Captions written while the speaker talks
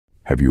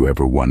Have you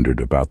ever wondered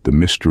about the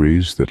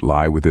mysteries that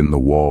lie within the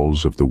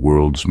walls of the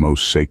world's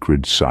most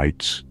sacred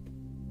sites?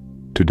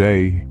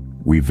 Today,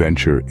 we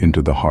venture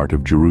into the heart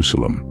of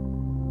Jerusalem,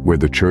 where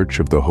the Church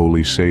of the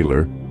Holy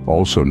Seiler,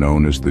 also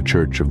known as the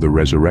Church of the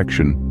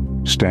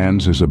Resurrection,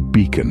 stands as a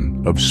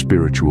beacon of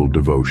spiritual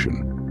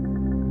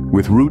devotion.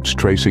 With roots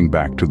tracing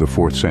back to the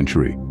 4th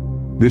century,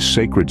 this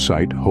sacred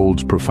site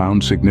holds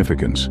profound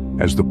significance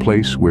as the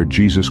place where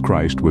Jesus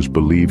Christ was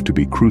believed to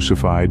be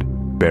crucified,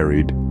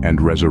 buried, and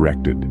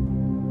resurrected.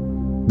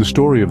 The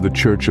story of the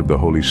Church of the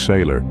Holy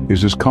Seiler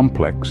is as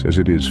complex as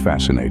it is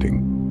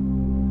fascinating.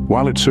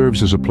 While it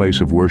serves as a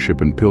place of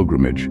worship and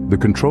pilgrimage, the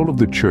control of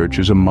the church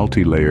is a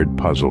multi-layered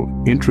puzzle,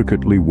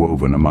 intricately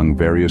woven among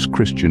various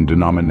Christian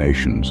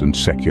denominations and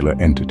secular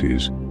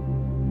entities.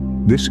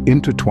 This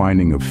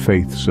intertwining of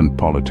faiths and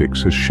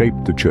politics has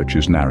shaped the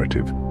church's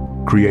narrative,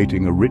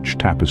 creating a rich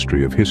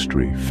tapestry of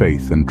history,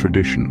 faith, and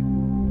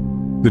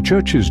tradition. The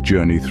church's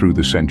journey through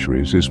the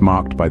centuries is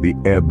marked by the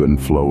ebb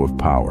and flow of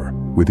power,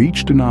 with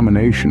each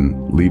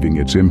denomination leaving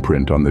its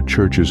imprint on the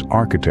church's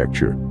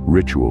architecture,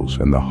 rituals,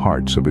 and the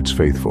hearts of its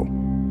faithful.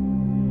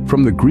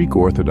 From the Greek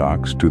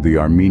Orthodox to the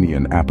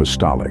Armenian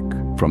Apostolic,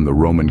 from the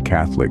Roman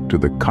Catholic to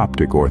the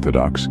Coptic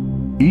Orthodox,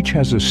 each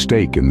has a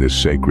stake in this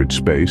sacred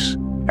space,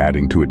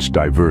 adding to its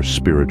diverse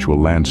spiritual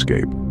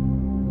landscape.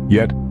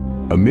 Yet,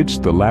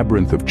 amidst the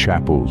labyrinth of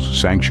chapels,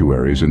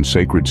 sanctuaries, and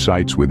sacred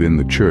sites within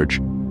the church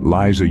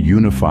lies a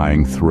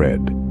unifying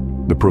thread: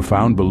 the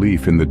profound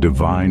belief in the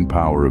divine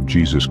power of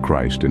Jesus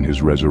Christ and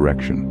his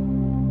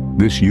resurrection.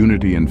 This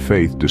unity in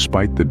faith,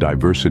 despite the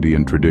diversity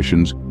in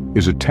traditions,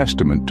 is a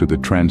testament to the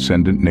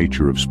transcendent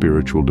nature of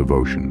spiritual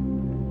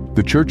devotion.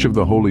 The Church of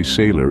the Holy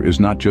Seiler is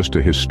not just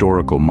a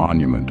historical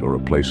monument or a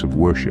place of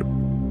worship.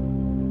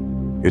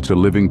 It's a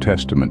living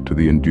testament to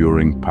the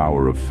enduring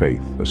power of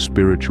faith, a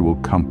spiritual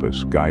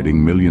compass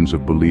guiding millions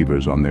of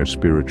believers on their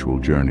spiritual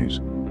journeys.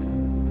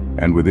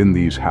 And within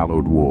these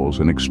hallowed walls,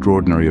 an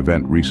extraordinary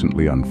event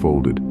recently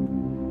unfolded,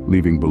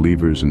 leaving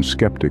believers and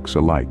skeptics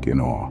alike in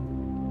awe.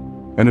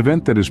 An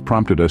event that has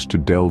prompted us to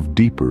delve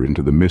deeper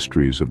into the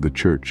mysteries of the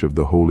Church of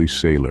the Holy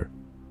Seiler.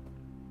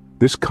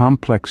 This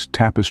complex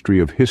tapestry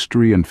of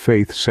history and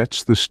faith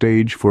sets the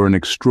stage for an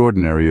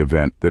extraordinary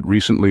event that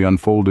recently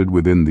unfolded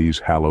within these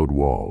hallowed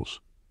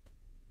walls.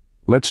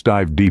 Let's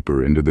dive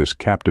deeper into this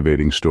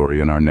captivating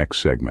story in our next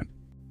segment.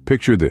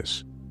 Picture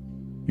this.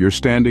 You're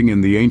standing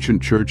in the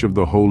ancient Church of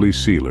the Holy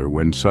Seiler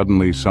when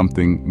suddenly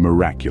something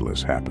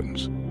miraculous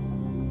happens.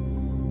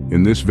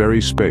 In this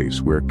very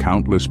space where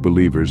countless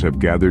believers have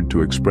gathered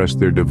to express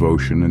their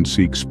devotion and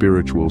seek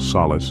spiritual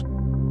solace,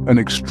 an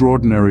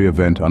extraordinary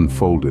event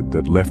unfolded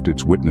that left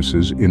its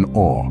witnesses in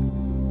awe.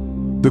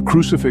 The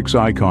crucifix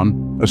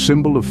icon, a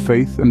symbol of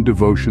faith and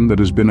devotion that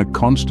has been a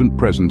constant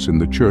presence in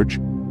the church,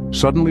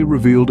 suddenly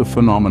revealed a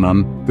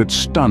phenomenon that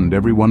stunned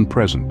everyone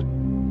present.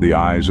 The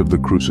eyes of the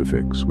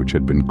crucifix, which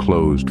had been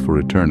closed for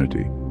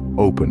eternity,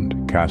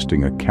 opened,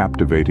 casting a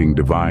captivating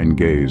divine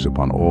gaze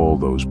upon all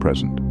those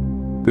present.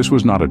 This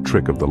was not a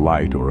trick of the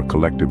light or a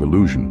collective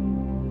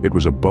illusion. It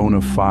was a bona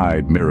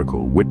fide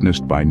miracle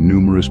witnessed by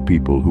numerous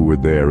people who were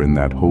there in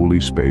that holy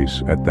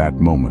space at that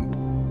moment.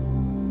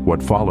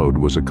 What followed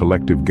was a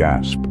collective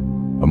gasp,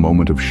 a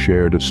moment of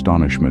shared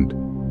astonishment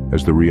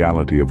as the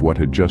reality of what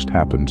had just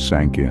happened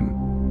sank in.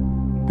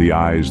 The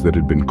eyes that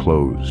had been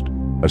closed,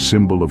 a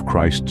symbol of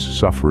Christ's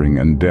suffering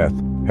and death,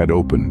 had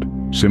opened,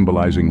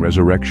 symbolizing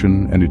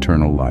resurrection and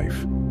eternal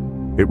life.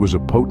 It was a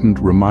potent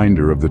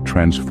reminder of the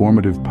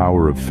transformative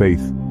power of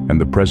faith and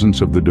the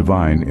presence of the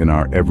divine in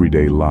our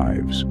everyday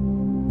lives.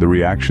 The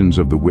reactions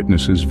of the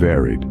witnesses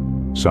varied.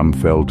 Some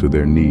fell to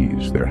their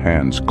knees, their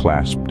hands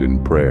clasped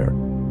in prayer.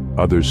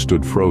 Others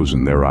stood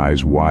frozen, their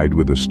eyes wide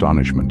with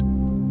astonishment.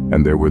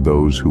 And there were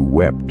those who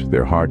wept,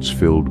 their hearts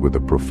filled with a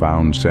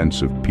profound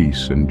sense of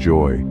peace and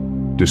joy.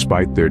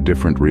 Despite their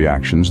different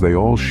reactions, they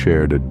all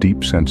shared a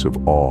deep sense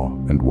of awe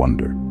and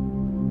wonder.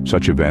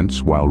 Such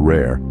events, while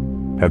rare,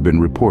 have been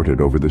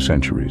reported over the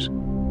centuries.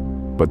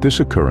 But this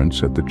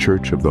occurrence at the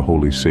Church of the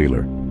Holy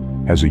Seiler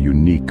has a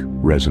unique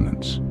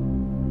resonance.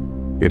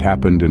 It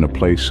happened in a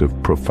place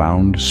of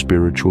profound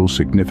spiritual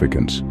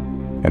significance,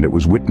 and it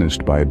was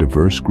witnessed by a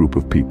diverse group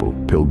of people,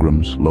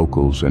 pilgrims,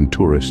 locals, and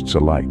tourists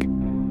alike.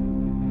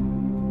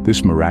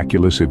 This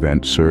miraculous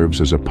event serves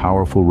as a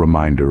powerful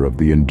reminder of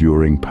the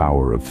enduring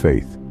power of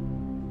faith.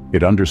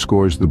 It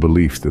underscores the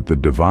belief that the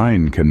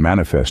divine can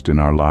manifest in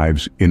our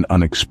lives in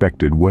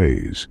unexpected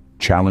ways,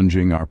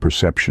 challenging our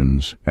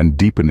perceptions and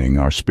deepening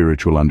our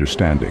spiritual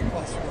understanding.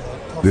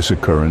 This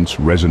occurrence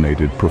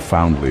resonated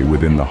profoundly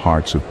within the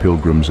hearts of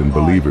pilgrims and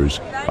believers,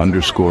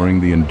 underscoring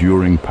the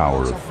enduring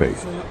power of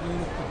faith.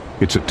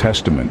 It's a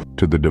testament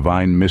to the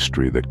divine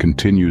mystery that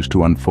continues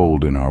to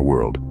unfold in our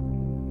world,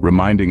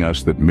 reminding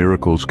us that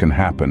miracles can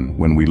happen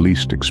when we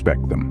least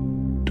expect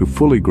them. To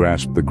fully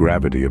grasp the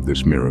gravity of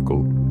this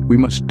miracle, we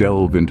must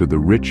delve into the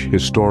rich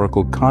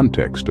historical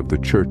context of the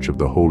Church of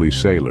the Holy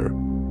Seiler.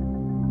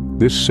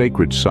 This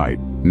sacred site,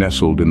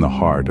 nestled in the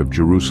heart of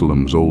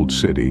Jerusalem's Old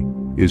City,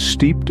 is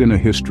steeped in a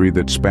history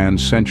that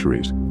spans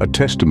centuries, a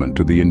testament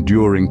to the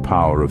enduring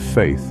power of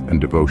faith and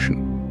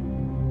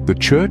devotion. The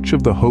Church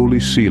of the Holy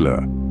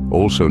Seiler,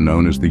 also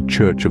known as the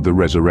Church of the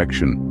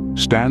Resurrection,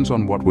 stands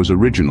on what was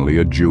originally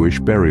a Jewish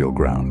burial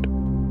ground.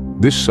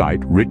 This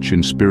site, rich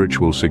in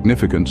spiritual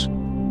significance,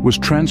 was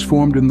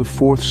transformed in the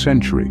 4th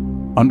century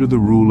under the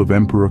rule of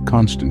Emperor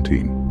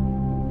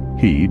Constantine.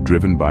 He,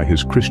 driven by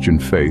his Christian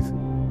faith,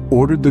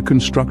 ordered the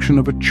construction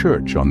of a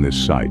church on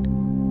this site,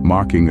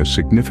 marking a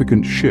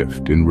significant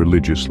shift in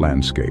religious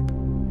landscape.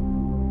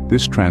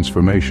 This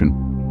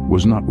transformation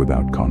was not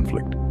without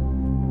conflict.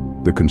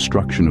 The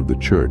construction of the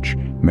church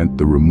meant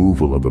the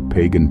removal of a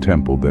pagan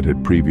temple that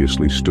had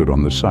previously stood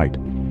on the site,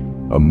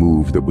 a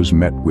move that was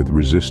met with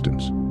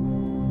resistance.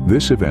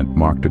 This event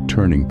marked a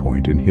turning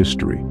point in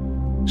history,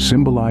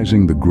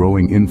 symbolizing the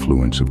growing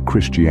influence of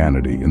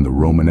Christianity in the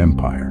Roman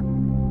Empire.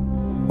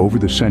 Over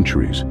the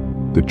centuries,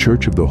 the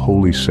Church of the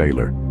Holy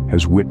Seiler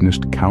has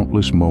witnessed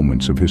countless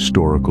moments of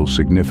historical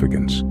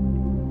significance.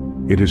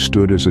 It has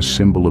stood as a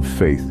symbol of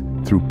faith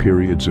through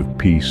periods of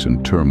peace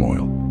and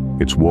turmoil,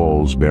 its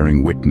walls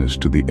bearing witness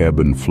to the ebb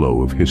and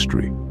flow of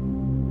history.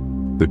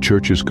 The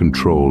Church's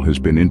control has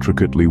been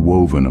intricately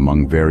woven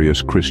among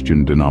various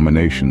Christian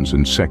denominations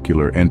and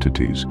secular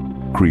entities,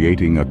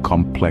 creating a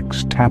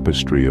complex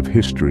tapestry of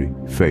history,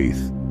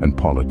 faith, and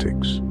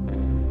politics.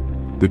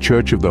 The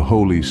Church of the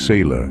Holy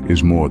Seiler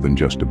is more than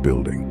just a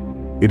building.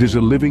 It is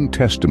a living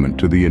testament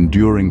to the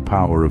enduring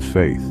power of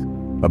faith,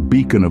 a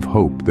beacon of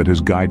hope that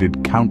has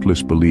guided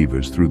countless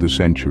believers through the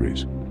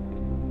centuries.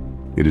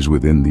 It is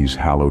within these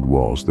hallowed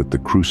walls that the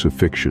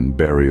crucifixion,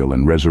 burial,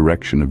 and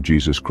resurrection of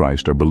Jesus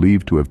Christ are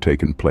believed to have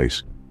taken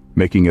place,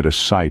 making it a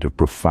site of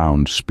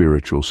profound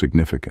spiritual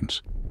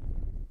significance.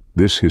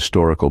 This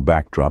historical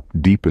backdrop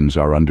deepens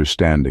our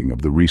understanding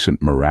of the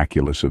recent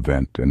miraculous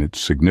event and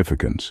its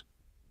significance.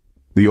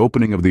 The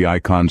opening of the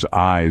icon's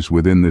eyes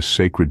within this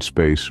sacred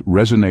space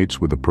resonates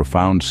with a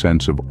profound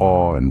sense of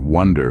awe and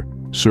wonder,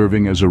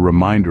 serving as a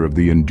reminder of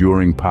the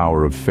enduring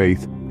power of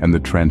faith and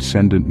the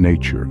transcendent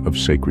nature of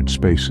sacred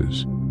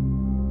spaces.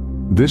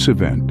 This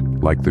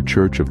event, like the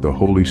Church of the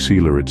Holy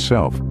Seiler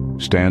itself,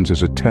 stands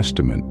as a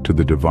testament to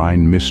the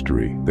divine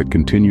mystery that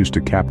continues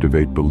to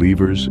captivate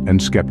believers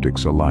and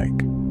skeptics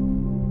alike.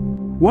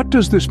 What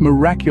does this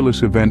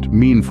miraculous event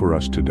mean for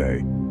us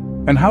today,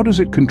 and how does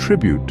it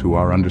contribute to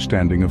our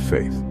understanding of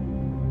faith?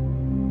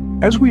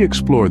 As we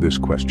explore this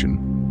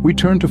question, we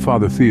turn to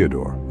Father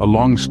Theodore, a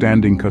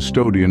long-standing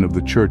custodian of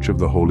the Church of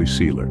the Holy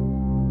Seiler.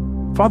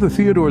 Father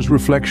Theodore's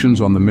reflections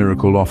on the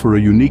miracle offer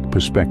a unique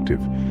perspective,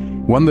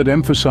 one that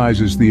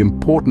emphasizes the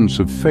importance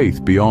of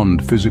faith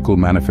beyond physical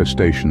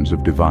manifestations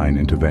of divine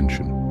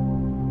intervention.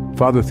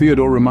 Father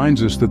Theodore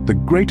reminds us that the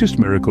greatest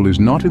miracle is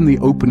not in the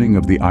opening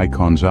of the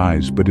icon's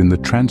eyes, but in the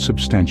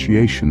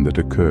transubstantiation that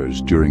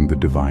occurs during the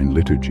divine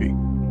liturgy.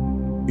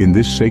 In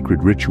this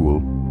sacred ritual,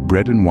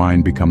 bread and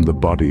wine become the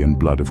body and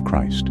blood of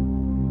Christ.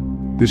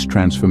 This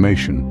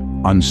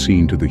transformation,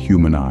 unseen to the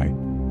human eye,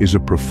 is a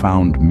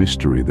profound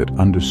mystery that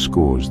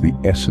underscores the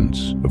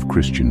essence of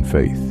Christian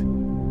faith.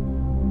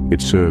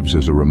 It serves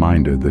as a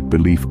reminder that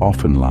belief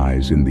often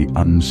lies in the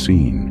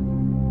unseen,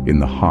 in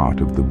the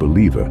heart of the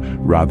believer,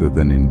 rather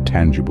than in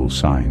tangible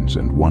signs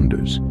and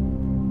wonders.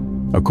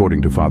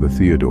 According to Father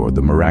Theodore,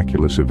 the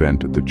miraculous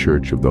event at the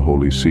Church of the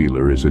Holy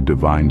Seiler is a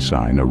divine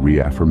sign, a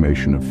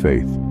reaffirmation of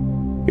faith.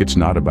 It's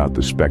not about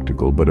the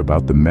spectacle, but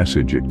about the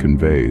message it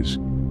conveys.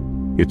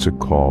 It's a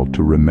call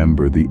to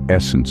remember the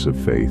essence of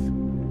faith,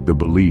 the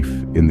belief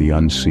in the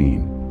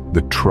unseen,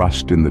 the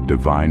trust in the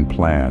divine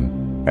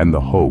plan, and the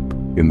hope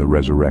in the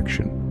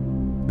resurrection.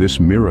 This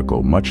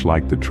miracle, much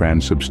like the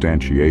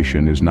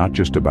transubstantiation, is not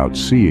just about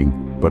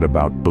seeing, but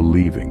about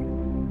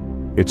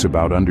believing. It's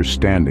about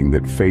understanding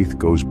that faith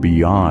goes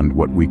beyond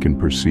what we can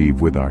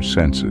perceive with our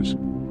senses.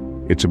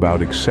 It's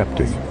about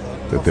accepting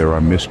that there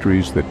are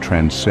mysteries that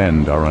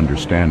transcend our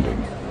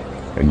understanding,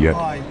 and yet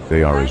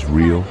they are as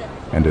real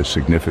and as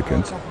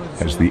significant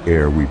as the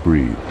air we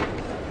breathe.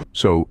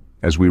 So,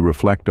 as we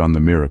reflect on the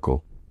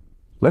miracle,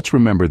 let's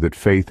remember that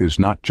faith is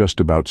not just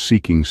about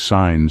seeking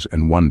signs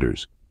and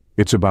wonders.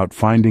 It's about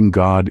finding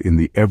God in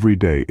the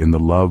everyday, in the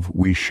love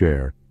we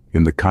share,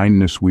 in the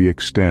kindness we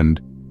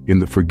extend, in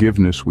the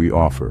forgiveness we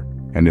offer,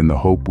 and in the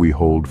hope we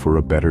hold for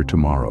a better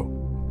tomorrow.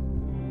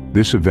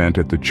 This event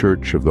at the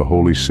Church of the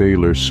Holy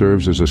Seiler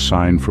serves as a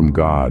sign from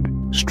God,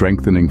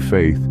 strengthening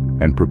faith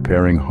and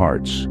preparing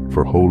hearts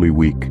for Holy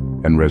Week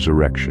and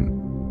resurrection.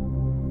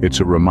 It's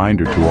a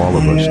reminder to all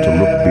of us to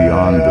look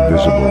beyond the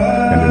visible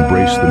and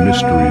embrace the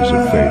mysteries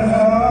of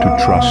faith,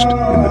 to trust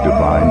in the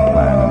divine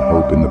plan and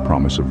hope in the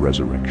promise of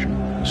resurrection.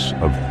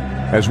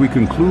 As we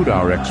conclude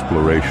our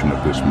exploration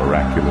of this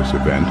miraculous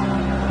event,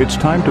 it's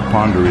time to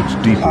ponder its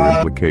deeper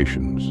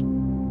implications.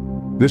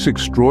 This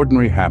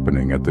extraordinary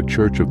happening at the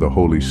Church of the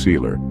Holy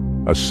Seiler,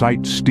 a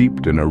site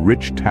steeped in a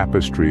rich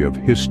tapestry of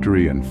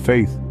history and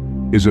faith,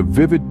 is a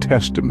vivid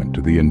testament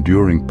to the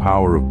enduring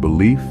power of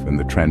belief and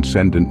the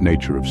transcendent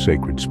nature of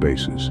sacred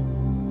spaces.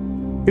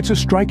 It's a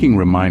striking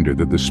reminder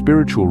that the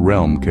spiritual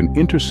realm can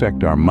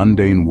intersect our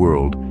mundane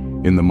world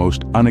in the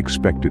most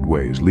unexpected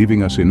ways,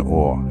 leaving us in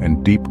awe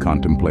and deep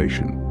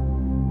contemplation.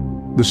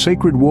 The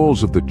sacred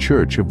walls of the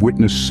church have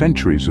witnessed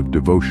centuries of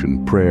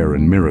devotion, prayer,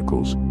 and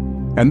miracles,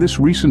 and this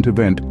recent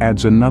event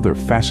adds another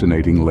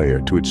fascinating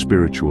layer to its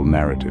spiritual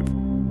narrative.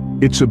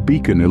 It's a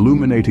beacon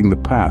illuminating the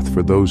path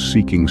for those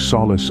seeking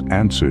solace,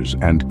 answers,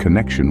 and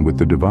connection with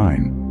the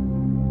divine.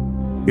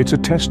 It's a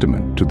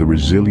testament to the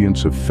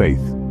resilience of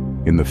faith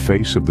in the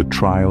face of the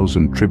trials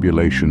and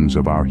tribulations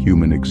of our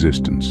human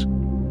existence.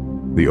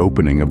 The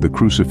opening of the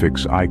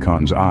crucifix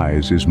icon's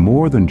eyes is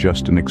more than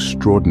just an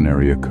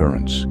extraordinary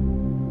occurrence.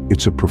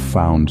 It's a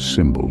profound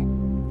symbol.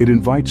 It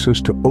invites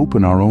us to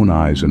open our own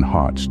eyes and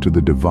hearts to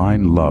the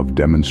divine love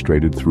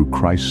demonstrated through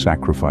Christ's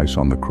sacrifice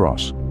on the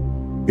cross.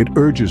 It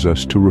urges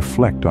us to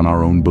reflect on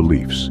our own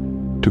beliefs,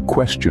 to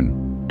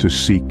question, to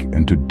seek,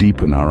 and to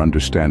deepen our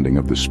understanding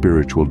of the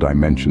spiritual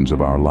dimensions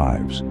of our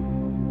lives.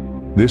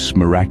 This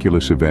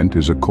miraculous event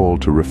is a call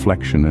to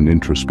reflection and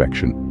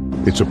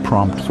introspection. It's a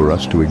prompt for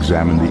us to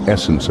examine the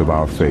essence of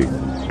our faith,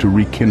 to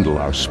rekindle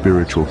our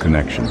spiritual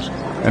connections,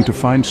 and to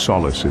find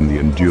solace in the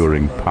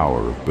enduring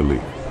power of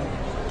belief.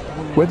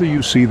 Whether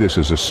you see this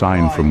as a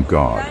sign from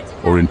God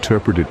or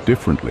interpret it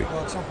differently,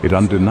 it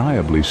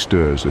undeniably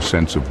stirs a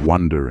sense of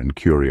wonder and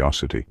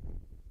curiosity.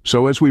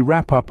 So as we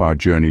wrap up our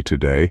journey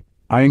today,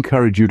 I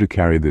encourage you to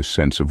carry this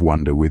sense of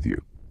wonder with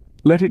you.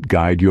 Let it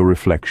guide your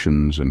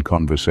reflections and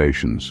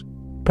conversations.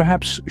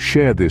 Perhaps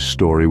share this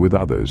story with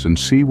others and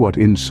see what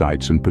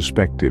insights and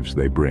perspectives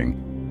they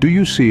bring. Do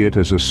you see it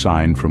as a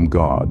sign from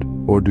God,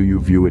 or do you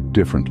view it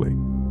differently?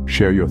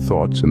 Share your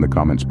thoughts in the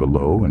comments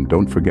below, and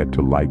don't forget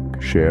to like,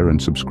 share,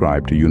 and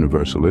subscribe to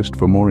Universalist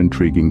for more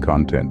intriguing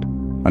content.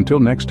 Until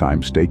next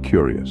time, stay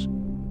curious.